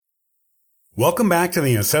Welcome back to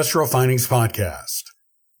the Ancestral Findings Podcast.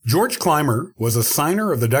 George Clymer was a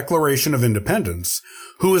signer of the Declaration of Independence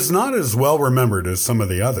who is not as well remembered as some of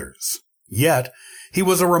the others. Yet, he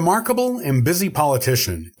was a remarkable and busy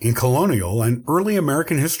politician in colonial and early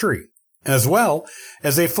American history, as well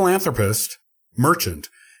as a philanthropist, merchant,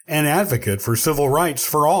 and advocate for civil rights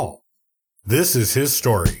for all. This is his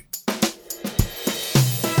story.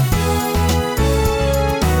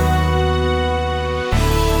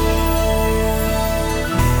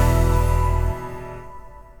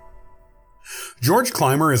 George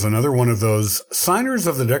Clymer is another one of those signers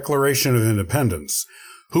of the Declaration of Independence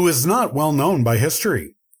who is not well known by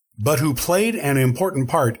history, but who played an important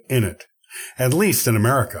part in it, at least in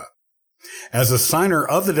America. As a signer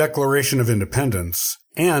of the Declaration of Independence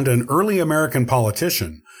and an early American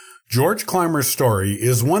politician, George Clymer's story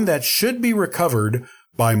is one that should be recovered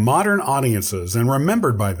by modern audiences and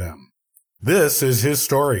remembered by them. This is his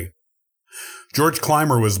story. George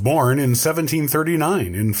Clymer was born in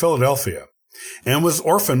 1739 in Philadelphia, and was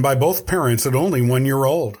orphaned by both parents at only 1 year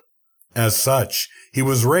old. As such, he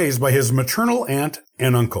was raised by his maternal aunt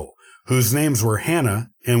and uncle, whose names were Hannah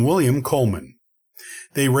and William Coleman.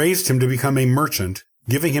 They raised him to become a merchant,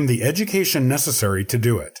 giving him the education necessary to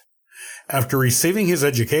do it. After receiving his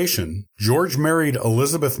education, George married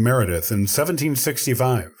Elizabeth Meredith in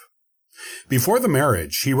 1765. Before the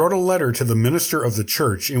marriage, he wrote a letter to the minister of the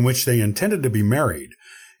church in which they intended to be married,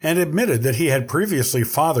 and admitted that he had previously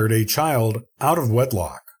fathered a child out of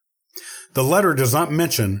wedlock. The letter does not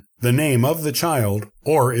mention the name of the child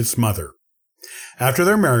or its mother. After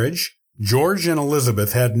their marriage, George and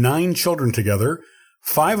Elizabeth had 9 children together,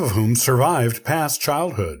 5 of whom survived past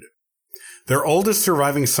childhood. Their oldest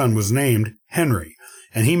surviving son was named Henry,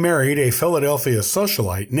 and he married a Philadelphia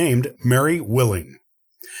socialite named Mary Willing.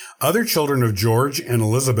 Other children of George and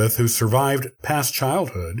Elizabeth who survived past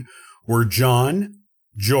childhood were John,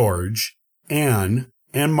 George, Anne,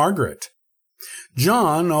 and Margaret.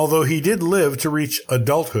 John, although he did live to reach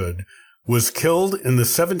adulthood, was killed in the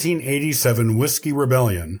 1787 Whiskey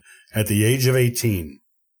Rebellion at the age of 18.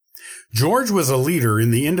 George was a leader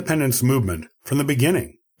in the independence movement from the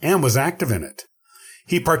beginning and was active in it.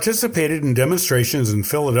 He participated in demonstrations in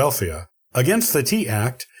Philadelphia against the Tea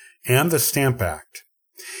Act and the Stamp Act.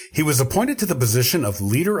 He was appointed to the position of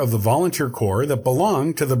leader of the volunteer corps that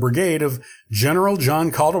belonged to the brigade of General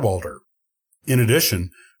John Cadwalader. In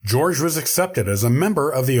addition, George was accepted as a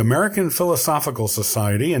member of the American Philosophical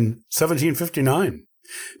Society in 1759,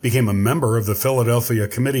 became a member of the Philadelphia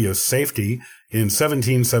Committee of Safety in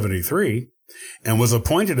 1773, and was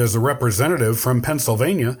appointed as a representative from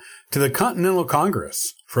Pennsylvania to the Continental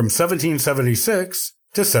Congress from 1776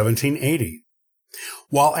 to 1780.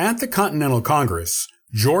 While at the Continental Congress,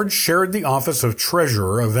 George shared the office of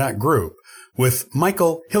treasurer of that group with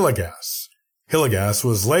Michael Hillegas. Hillegas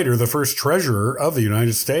was later the first treasurer of the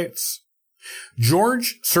United States.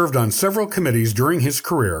 George served on several committees during his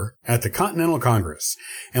career at the Continental Congress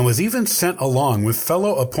and was even sent along with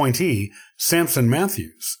fellow appointee Sampson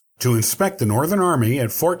Matthews to inspect the Northern Army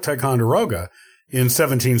at Fort Ticonderoga in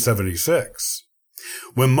 1776.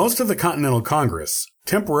 When most of the Continental Congress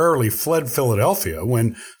temporarily fled Philadelphia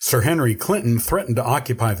when Sir Henry Clinton threatened to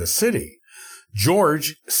occupy the city,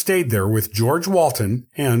 George stayed there with George Walton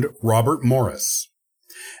and Robert Morris.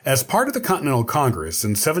 As part of the Continental Congress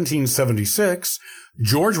in 1776,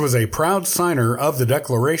 George was a proud signer of the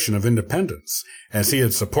Declaration of Independence, as he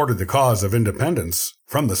had supported the cause of independence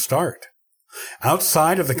from the start.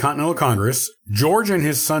 Outside of the Continental Congress, George and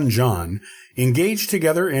his son John engaged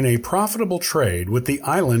together in a profitable trade with the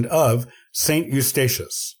island of St.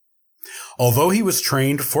 Eustatius. Although he was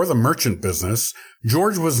trained for the merchant business,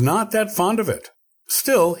 George was not that fond of it.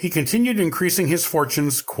 Still, he continued increasing his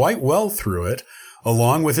fortunes quite well through it,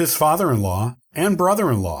 along with his father-in-law and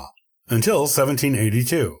brother-in-law, until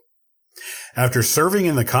 1782. After serving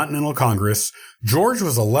in the Continental Congress, George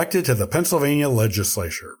was elected to the Pennsylvania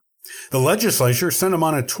legislature. The legislature sent him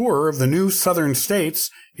on a tour of the new southern states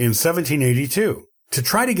in 1782 to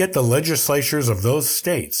try to get the legislatures of those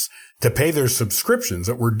states to pay their subscriptions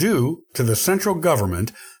that were due to the central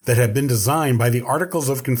government that had been designed by the Articles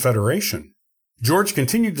of Confederation. George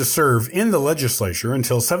continued to serve in the legislature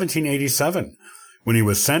until 1787, when he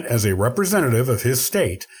was sent as a representative of his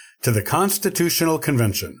state to the Constitutional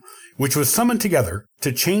Convention, which was summoned together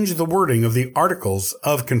to change the wording of the Articles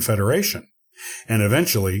of Confederation, and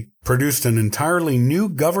eventually produced an entirely new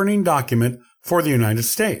governing document for the United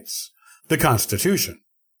States, the Constitution.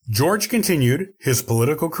 George continued his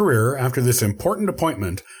political career after this important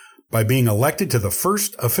appointment by being elected to the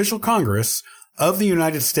first official Congress of the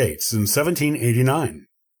United States in 1789.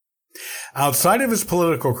 Outside of his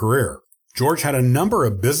political career, George had a number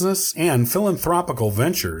of business and philanthropical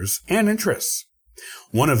ventures and interests.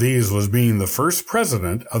 One of these was being the first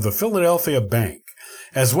president of the Philadelphia Bank,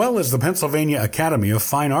 as well as the Pennsylvania Academy of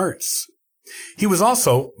Fine Arts. He was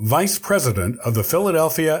also vice president of the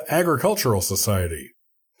Philadelphia Agricultural Society.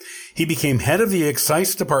 He became head of the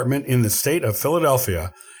excise department in the state of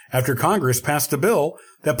Philadelphia after Congress passed a bill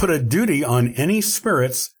that put a duty on any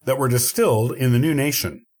spirits that were distilled in the new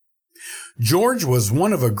nation. George was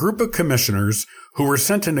one of a group of commissioners who were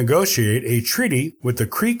sent to negotiate a treaty with the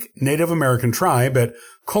Creek Native American tribe at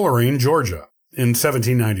Coleraine, Georgia, in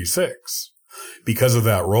 1796. Because of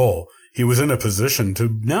that role, he was in a position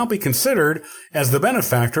to now be considered as the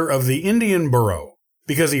benefactor of the Indian Borough,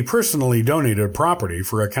 because he personally donated property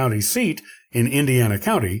for a county seat in Indiana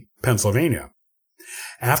County, Pennsylvania.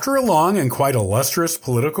 After a long and quite illustrious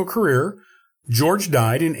political career, George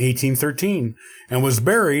died in 1813 and was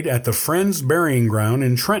buried at the Friends Burying Ground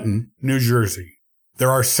in Trenton, New Jersey.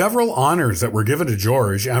 There are several honors that were given to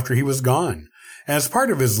George after he was gone, as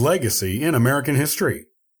part of his legacy in American history.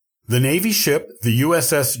 The Navy ship, the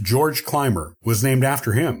USS George Clymer, was named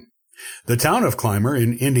after him. The town of Clymer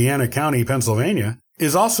in Indiana County, Pennsylvania,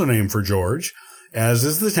 is also named for George, as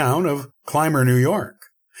is the town of Clymer, New York.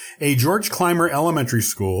 A George Clymer Elementary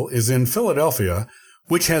School is in Philadelphia,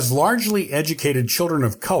 which has largely educated children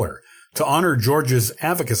of color to honor George's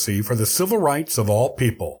advocacy for the civil rights of all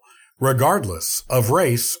people, regardless of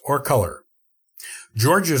race or color.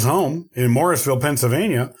 George's home in Morrisville,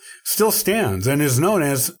 Pennsylvania, still stands and is known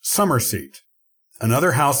as Summerseat.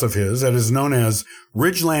 Another house of his that is known as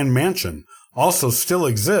Ridgeland Mansion also still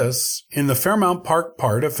exists in the Fairmount Park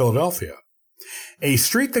part of Philadelphia. A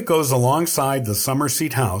street that goes alongside the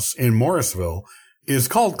Summerseat house in Morrisville is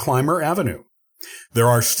called Clymer Avenue. There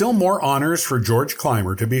are still more honors for George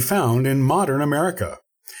Clymer to be found in modern America.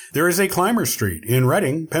 There is a Clymer Street in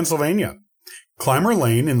Reading, Pennsylvania. Clymer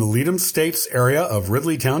Lane in the Leadham Estates area of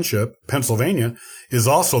Ridley Township, Pennsylvania, is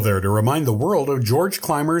also there to remind the world of George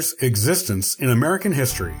Clymer's existence in American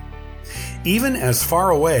history. Even as far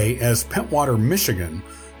away as Pentwater, Michigan,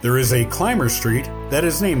 there is a Clymer Street that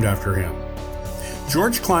is named after him.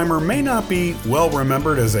 George Clymer may not be well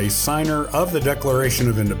remembered as a signer of the Declaration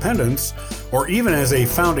of Independence or even as a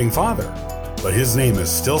founding father, but his name is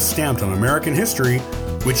still stamped on American history,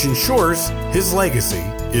 which ensures his legacy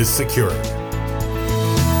is secured.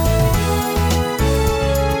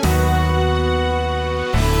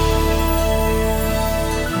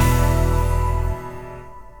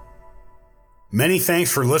 Many thanks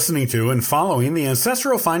for listening to and following the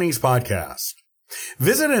Ancestral Findings podcast.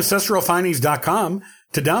 Visit ancestralfindings.com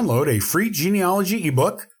to download a free genealogy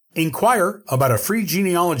ebook, inquire about a free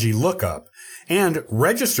genealogy lookup, and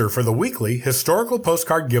register for the weekly historical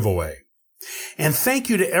postcard giveaway. And thank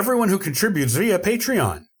you to everyone who contributes via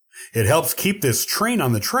Patreon. It helps keep this train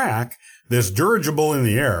on the track, this dirigible in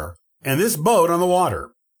the air, and this boat on the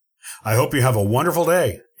water. I hope you have a wonderful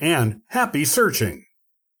day and happy searching.